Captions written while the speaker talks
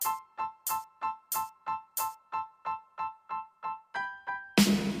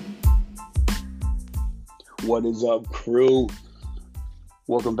What is up, crew?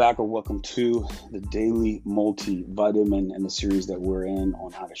 Welcome back or welcome to the Daily Multivitamin and the series that we're in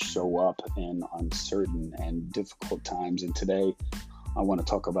on how to show up in uncertain and difficult times. And today I want to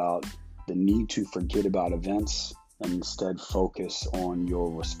talk about the need to forget about events and instead focus on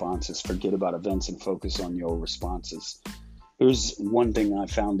your responses. Forget about events and focus on your responses. Here's one thing I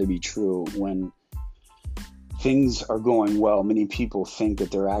found to be true. When things are going well, many people think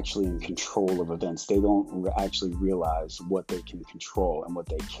that they're actually in control of events. They don't actually realize what they can control and what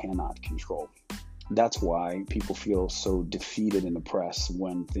they cannot control. That's why people feel so defeated and oppressed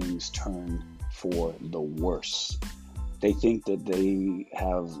when things turn for the worse. They think that they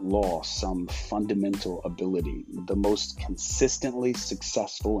have lost some fundamental ability. The most consistently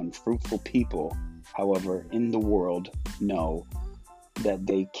successful and fruitful people, however, in the world know that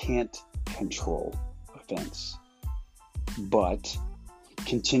they can't control events, but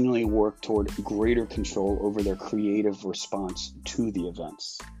continually work toward greater control over their creative response to the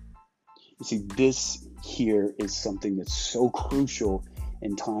events. You see, this here is something that's so crucial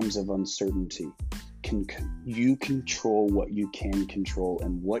in times of uncertainty. Can you control what you can control?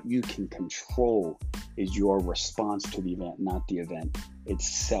 And what you can control is your response to the event, not the event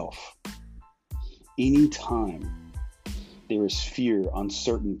itself. Anytime there is fear,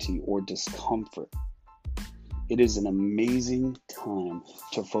 uncertainty, or discomfort, it is an amazing time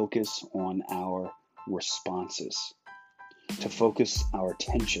to focus on our responses, to focus our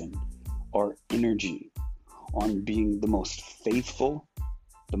attention, our energy on being the most faithful,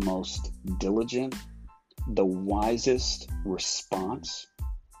 the most diligent, the wisest response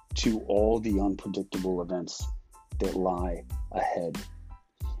to all the unpredictable events that lie ahead.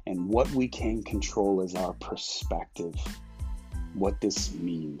 And what we can control is our perspective, what this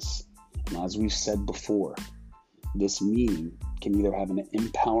means. And as we've said before, this meaning can either have an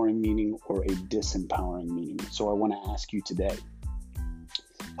empowering meaning or a disempowering meaning. So I want to ask you today,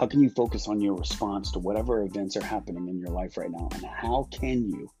 how can you focus on your response to whatever events are happening in your life right now? And how can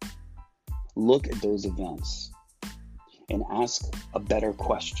you look at those events and ask a better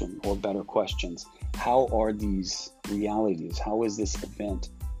question or better questions? How are these realities? How is this event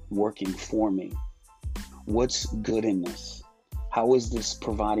working for me? What's good in this? How is this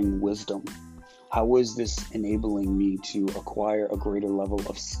providing wisdom? How is this enabling me to acquire a greater level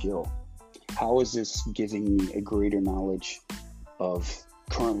of skill? How is this giving me a greater knowledge of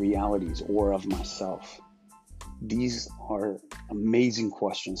current realities or of myself? These are amazing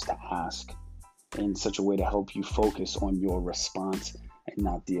questions to ask in such a way to help you focus on your response and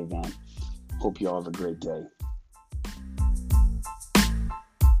not the event. Hope you all have a great day.